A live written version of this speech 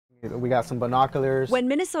We got some binoculars. When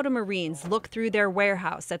Minnesota Marines look through their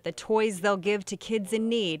warehouse at the toys they'll give to kids in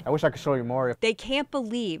need, I wish I could show you more. they can't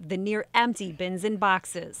believe the near empty bins and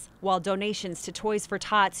boxes. While donations to Toys for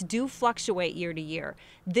Tots do fluctuate year to year,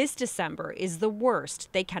 this December is the worst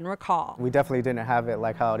they can recall. We definitely didn't have it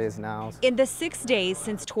like how it is now. In the 6 days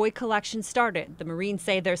since toy collection started, the Marines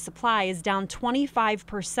say their supply is down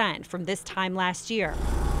 25% from this time last year.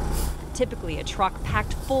 Typically, a truck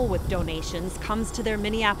packed full with donations comes to their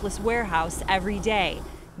Minneapolis warehouse every day.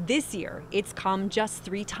 This year, it's come just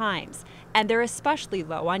 3 times, and they're especially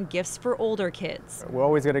low on gifts for older kids. We're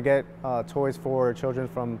always going to get toys for children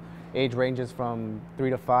from age ranges from 3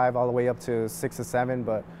 to 5 all the way up to 6 to 7,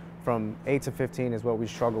 but from 8 to 15 is what we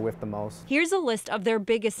struggle with the most. Here's a list of their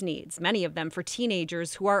biggest needs, many of them for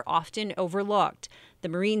teenagers who are often overlooked. The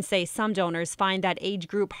Marines say some donors find that age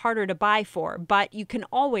group harder to buy for, but you can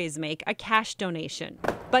always make a cash donation.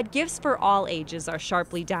 But gifts for all ages are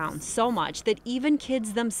sharply down, so much that even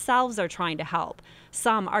kids themselves are trying to help.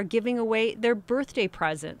 Some are giving away their birthday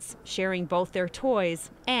presents, sharing both their toys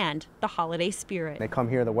and the holiday spirit. They come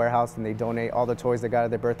here to the warehouse and they donate all the toys they got at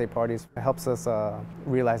their birthday parties. It helps us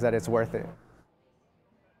realize that it's worth it.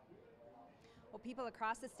 People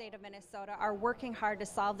across the state of Minnesota are working hard to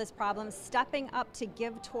solve this problem, stepping up to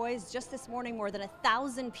give toys. Just this morning, more than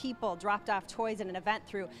 1,000 people dropped off toys in an event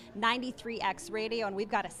through 93X Radio, and we've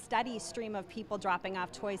got a steady stream of people dropping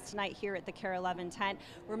off toys tonight here at the KARE 11 tent.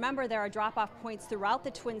 Remember, there are drop-off points throughout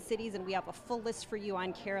the Twin Cities, and we have a full list for you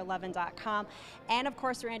on KARE11.com. And of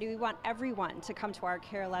course, Randy, we want everyone to come to our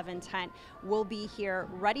KARE 11 tent. We'll be here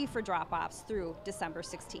ready for drop-offs through December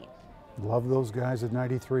 16th. Love those guys at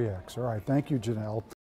 93X. All right, thank you, Janelle.